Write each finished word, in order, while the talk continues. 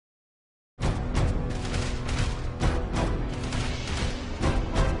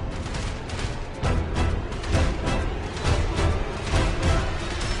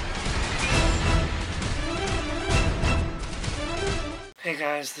Hey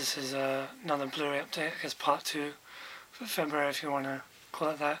guys, this is another Blu-ray update, I guess part 2 for February if you want to call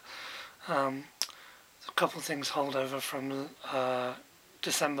it that. A couple of things hold over from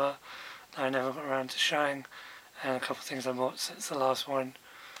December that I never got around to showing, and a couple of things I bought since the last one.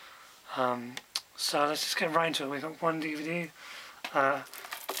 So let's just get right into it. We got one DVD,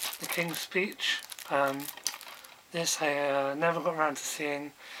 The King's Speech. This I never got around to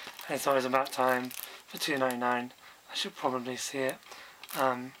seeing, and it's always about time for $2.99. I should probably see it.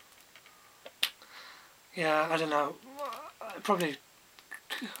 Yeah, I don't know.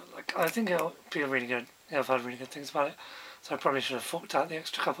 I think it'll be really good. Yeah, I've heard really good things about it. So I probably should have forked out the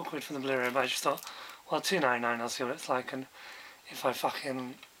extra couple quid for the Blu-ray, but I just thought, well, $2.99, I'll see what it's like, and if I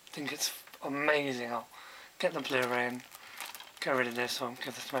fucking think it's amazing, I'll get the Blu-ray and get rid of this, or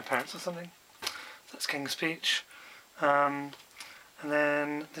give this to my parents or something. So that's King's Speech. And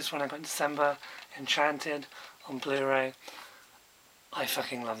then this one I got in December, Enchanted, on Blu-ray. I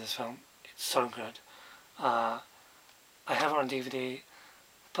fucking love this film. It's so good. I have it on DVD,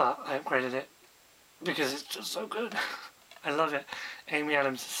 but I upgraded it because it's just so good. I love it. Amy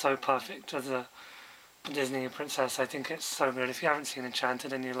Adams is so perfect as a Disney princess. I think it's so good. If you haven't seen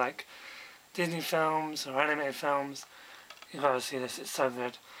Enchanted and you like Disney films or animated films, you've got to see this. It's so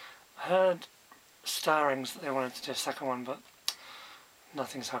good. I heard stirrings that they wanted to do a second one, but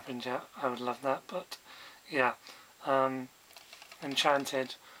nothing's happened yet. I would love that, but yeah.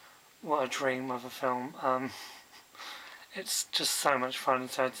 Enchanted, what a dream of a film. It's just so much fun and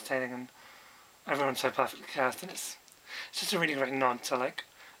so entertaining, and everyone's so perfectly cast, and it's just a really great nod to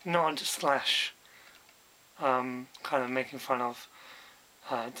slash kind of making fun of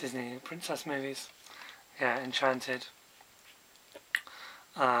Disney princess movies. Yeah, Enchanted.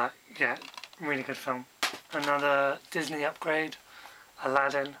 Yeah, really good film. Another Disney upgrade,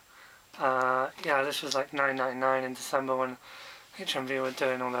 Aladdin. Yeah, this was like $9.99 in December when HMV were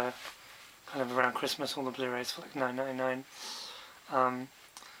doing all their, kind of around Christmas, all the Blu-rays for like $9.99.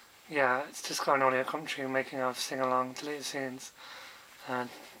 Yeah, it's just got an audio commentary making of sing-along, deleted scenes, and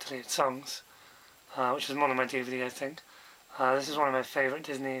deleted songs, which is more on my DVD, I think. This is one of my favourite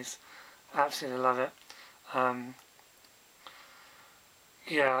Disneys. I absolutely love it.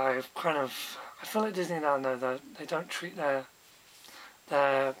 Yeah, I feel like Disney now, though, they don't treat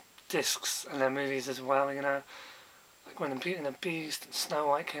their discs and their movies as well, you know. Like when Beauty and the Beast and Snow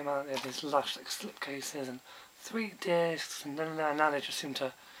White came out, they had these lush like slipcases and 3 discs, and now they just seem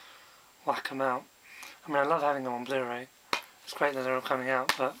to whack them out. I mean, I love having them on Blu-ray. It's great that they're all coming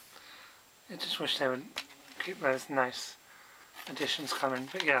out, but I just wish they would keep those nice editions coming.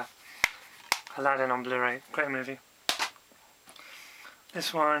 But yeah, Aladdin on Blu-ray, great movie.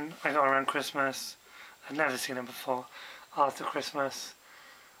 This one I got around Christmas. I'd never seen it before. After Christmas.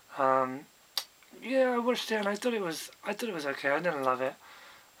 Yeah, I watched it and I thought it was okay. I didn't love it.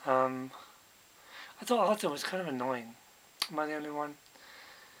 I thought Arthur was kind of annoying. Am I the only one?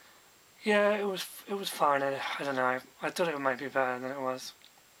 Yeah, it was fine. I don't know. I thought it might be better than it was.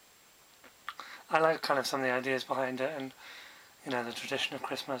 I like kind of some of the ideas behind it, and you know, the tradition of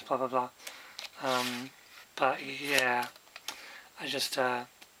Christmas, blah blah blah. But yeah, I just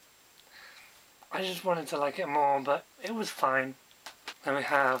wanted to like it more, but it was fine. Then we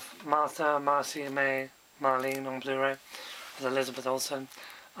have Martha, Marcy, May, Marlene on Blu-ray with Elizabeth Olsen.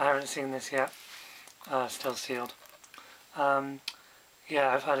 I haven't seen this yet. Still sealed.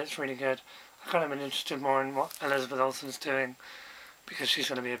 Yeah, I've heard it's really good. I've kind of been interested more in what Elizabeth Olsen's doing, because she's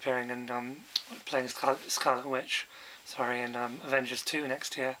going to be appearing in playing Scarlet Witch, in Avengers 2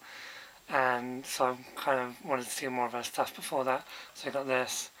 next year. And so I kind of wanted to see more of her stuff before that. So I got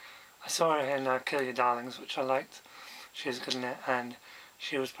this. I saw her in Kill Your Darlings, which I liked. She was good in it, and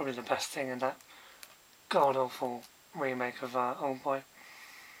she was probably the best thing in that god-awful remake of Old Boy.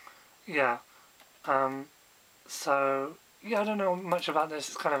 Yeah. So, yeah, I don't know much about this.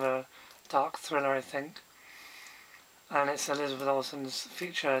 It's kind of a dark thriller, I think. And it's Elizabeth Olsen's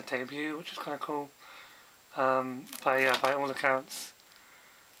feature debut, which is kind of cool. By all accounts,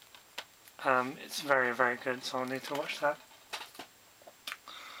 it's very, very good, so I'll need to watch that.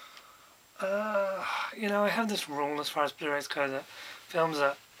 You know, I have this rule as far as Blu-rays go, that films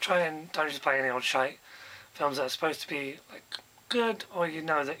that don't just buy any old shite. Films that are supposed to be like good, or you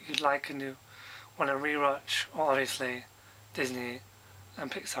know that you like and you want to rewatch. Or obviously, Disney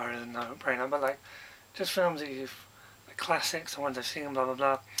and Pixar is a no-brainer, but like just films that like classics, or ones I've seen, blah blah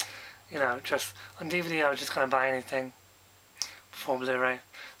blah. You know, just on DVD I would just kind of buy anything before Blu-ray.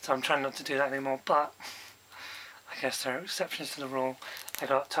 So I'm trying not to do that anymore, but I guess there are exceptions to the rule. I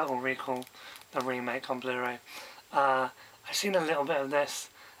got Total Recall, the remake on Blu-ray. I've seen a little bit of this,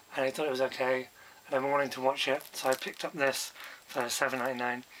 and I thought it was okay, and I've been wanting to watch it, so I picked up this for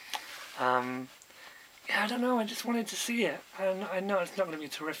 $7.99. Yeah, I don't know, I just wanted to see it. And I know it's not going to be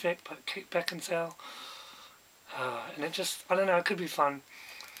terrific, but Kate Beckinsale, and it just, I don't know, it could be fun.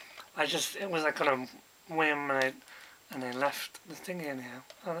 It was like on a whim, and they left the thing in here.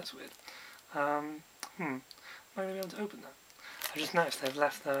 Oh, that's weird. Might be able to open that. I just noticed they've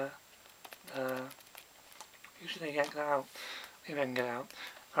left usually they yank that out. Maybe I can get it out.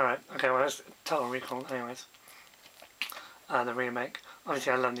 Alright, okay, well that's Total Recall anyways. The remake.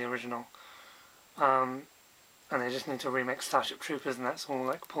 Obviously I love the original. And they just need to remake Starship Troopers, and that's all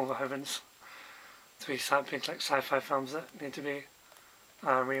like Paul Verhoeven's three big like sci-fi films that need to be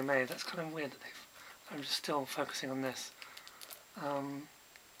remade. That's kind of weird that I'm just still focusing on this. I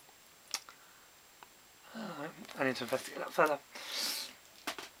need to investigate that further.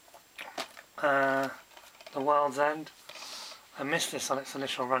 The World's End. I missed this on its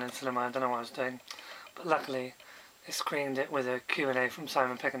initial run in cinema. I don't know what I was doing, but luckily they screened it with a Q&A from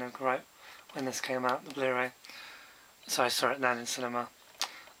Simon Pegg right when this came out, the Blu-ray. So I saw it then in cinema.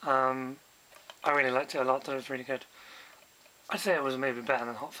 I really liked it a lot. Thought it was really good. I'd say it was maybe better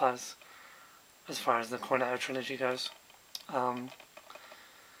than Hot Fuzz as far as the Cornetto trilogy goes. Yeah,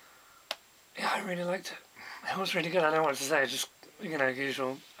 I really liked it. It was really good. I don't know what to say. Just, you know,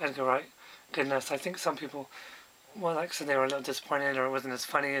 usual Edgar Wright goodness. I think some people, well, like said they were a little disappointed, or it wasn't as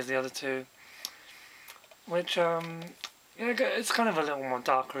funny as the other two. Which, yeah, it's kind of a little more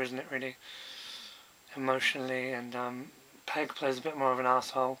darker, isn't it? Really, emotionally, and Pegg plays a bit more of an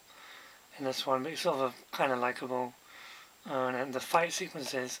asshole in this one, but he's sort of kind of likable. And the fight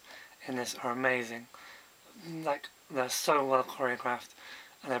sequences in this are amazing. Like, they're so well choreographed,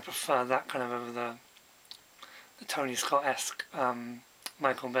 and I prefer that kind of over the Tony Scott-esque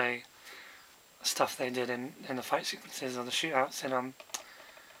Michael Bay stuff they did in the fight sequences or the shootouts in I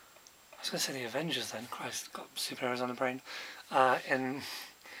was going to say the Avengers then, Christ, got superheroes on the brain, in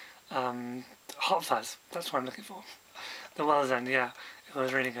Hot Fuzz, that's what I'm looking for. The World's End, yeah, it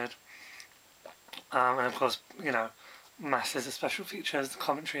was really good. And of course, you know, masses of special features, the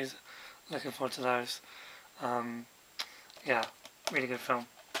commentaries, looking forward to those. Yeah, really good film.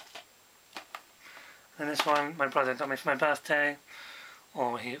 And this one, my brother got me for my birthday,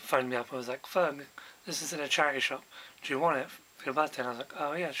 or he phoned me up and was like, Ferg, this is in a charity shop, do you want it for your birthday? And I was like,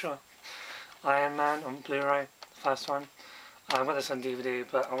 oh yeah, sure. Iron Man on Blu-ray, the first one. I got this on DVD,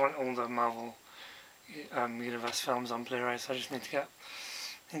 but I want all the Marvel Universe films on Blu-ray, so I just need to get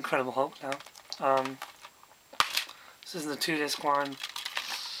Incredible Hulk now. This is the 2-disc one.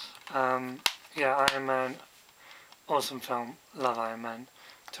 Yeah, Iron Man, awesome film, love Iron Man,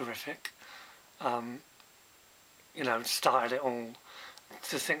 terrific. You know, started it all.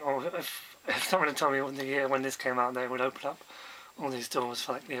 To think, oh, if someone had told me the year when this came out, they would open up all these doors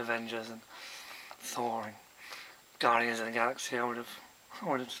for like the Avengers and Thor and Guardians of the Galaxy, I would have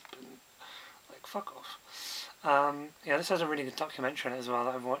just been like, fuck off. Yeah, this has a really good documentary in it as well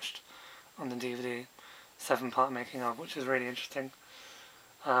that I've watched on the DVD, 7-part making of, which is really interesting.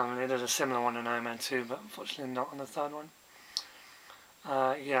 They did a similar one in Iron Man 2, but unfortunately not on the third one.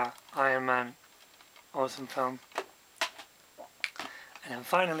 Yeah, Iron Man, awesome film. And then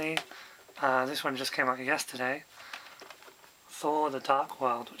finally, this one just came out yesterday, Thor: The Dark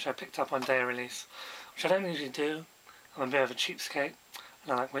World, which I picked up on day of release, which I don't usually do. I'm a bit of a cheapskate,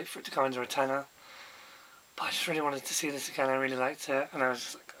 and I like wait for it to go under a tenner. But I just really wanted to see this again. I really liked it, and I was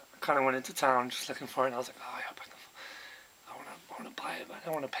just like, I kind of went into town just looking for it, and I was like, oh, I want to buy it, but I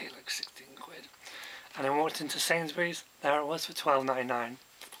don't want to pay like 16 quid. And I walked into Sainsbury's. There it was for $12.99.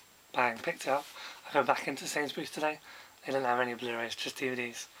 Bang, picked it up. I go back into Sainsbury's today. They didn't have any Blu-rays, just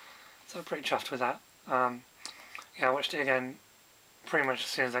DVDs. So I'm pretty chuffed with that. Yeah, I watched it again pretty much as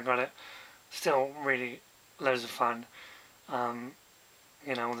soon as I got it. Still really loads of fun.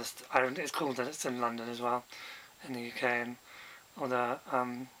 You know, all this, it's cool that it's in London as well, in the UK, and all the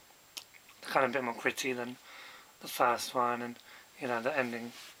kind of a bit more gritty than the first one, and you know, the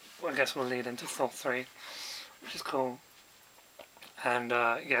ending, I guess, will lead into Thor 3, which is cool. And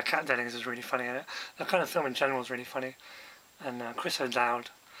yeah, Kat Dennings is really funny in it. The kind of film in general is really funny. And Chris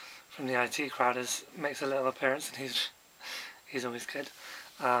O'Dowd from the IT crowd makes a little appearance, and he's always good.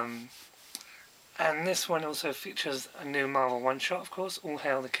 And this one also features a new Marvel one-shot, of course, All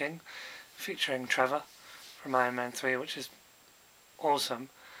Hail the King, featuring Trevor from Iron Man 3, which is awesome.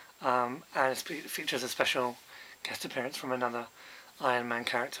 And it features a special guest appearance from another Iron Man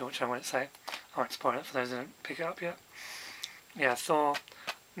character, which I won't say. I won't spoil it for those who didn't pick it up yet. Yeah, Thor,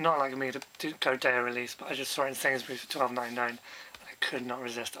 not like me to go day of release, but I just saw it in Sainsbury's for $12.99, and I could not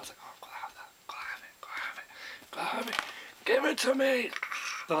resist. I was like, oh, I've got to have that, got to have it, give it to me!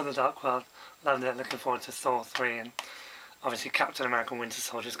 Thor: The Dark World, loved it, looking forward to Thor 3, and obviously Captain America Winter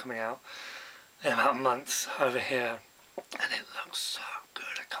Soldier is coming out in about months over here, and it looks so good.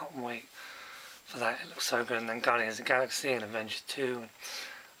 I can't wait for that. It looks so good. And then Guardians of the Galaxy and Avengers 2 and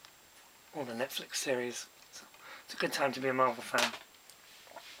all the Netflix series. So it's a good time to be a Marvel fan.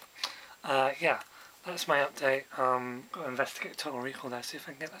 Yeah, that's my update. Got to investigate Total Recall there, see if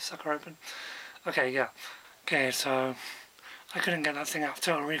I can get that sucker open. Okay, yeah. Okay, so I couldn't get that thing out of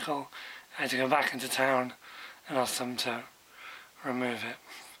Total Recall. I had to go back into town and ask them to remove it.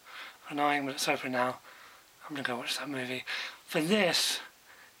 Annoying, but it's open now. I'm gonna go watch that movie. For this,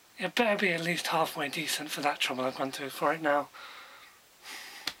 it better be at least halfway decent for that trouble I've gone to for it now.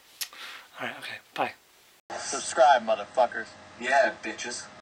 Alright, okay, bye. Subscribe, motherfuckers. Yeah, bitches.